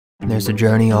There's a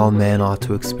journey all men ought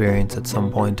to experience at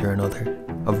some point or another,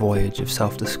 a voyage of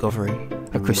self-discovery,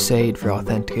 a crusade for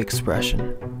authentic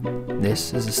expression.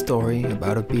 This is a story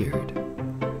about a beard.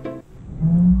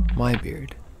 My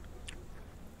beard.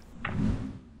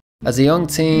 As a young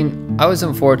teen, I was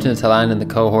unfortunate to land in the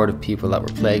cohort of people that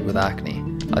were plagued with acne.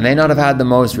 I may not have had the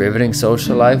most riveting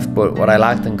social life, but what I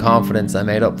lacked in confidence I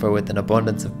made up for with an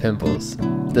abundance of pimples.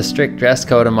 The strict dress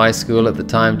code in my school at the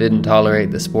time didn't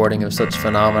tolerate the sporting of such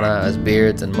phenomena as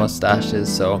beards and mustaches,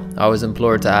 so I was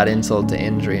implored to add insult to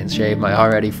injury and shave my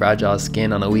already fragile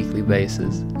skin on a weekly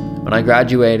basis. When I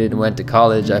graduated and went to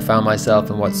college, I found myself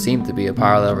in what seemed to be a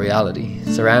parallel reality,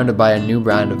 surrounded by a new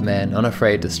brand of men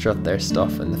unafraid to strut their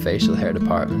stuff in the facial hair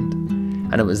department.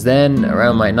 And it was then,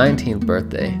 around my 19th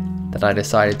birthday, that I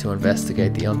decided to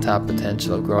investigate the untapped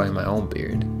potential of growing my own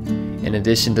beard. In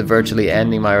addition to virtually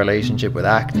ending my relationship with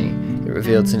acne, it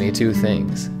revealed to me two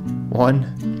things.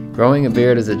 One, growing a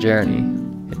beard is a journey.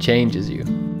 It changes you.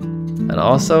 And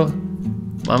also,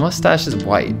 my mustache is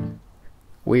white.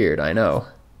 Weird, I know.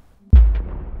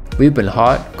 We've been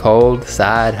hot, cold,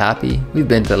 sad, happy. We've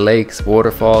been to lakes,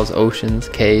 waterfalls, oceans,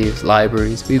 caves,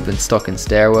 libraries. We've been stuck in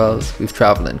stairwells. We've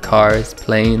traveled in cars,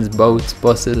 planes, boats,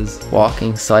 buses,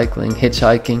 walking, cycling,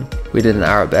 hitchhiking. We did an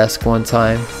arabesque one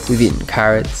time. We've eaten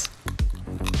carrots.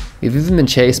 We've even been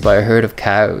chased by a herd of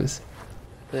cows.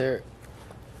 They're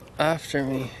after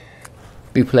me.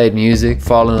 We played music,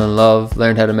 fallen in love,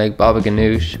 learned how to make baba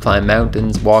ganoush, climbed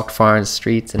mountains, walked foreign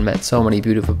streets, and met so many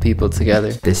beautiful people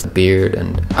together. This beard,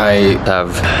 and I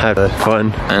have had a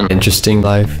fun and interesting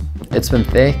life. It's been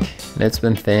thick, and it's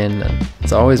been thin, and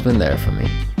it's always been there for me.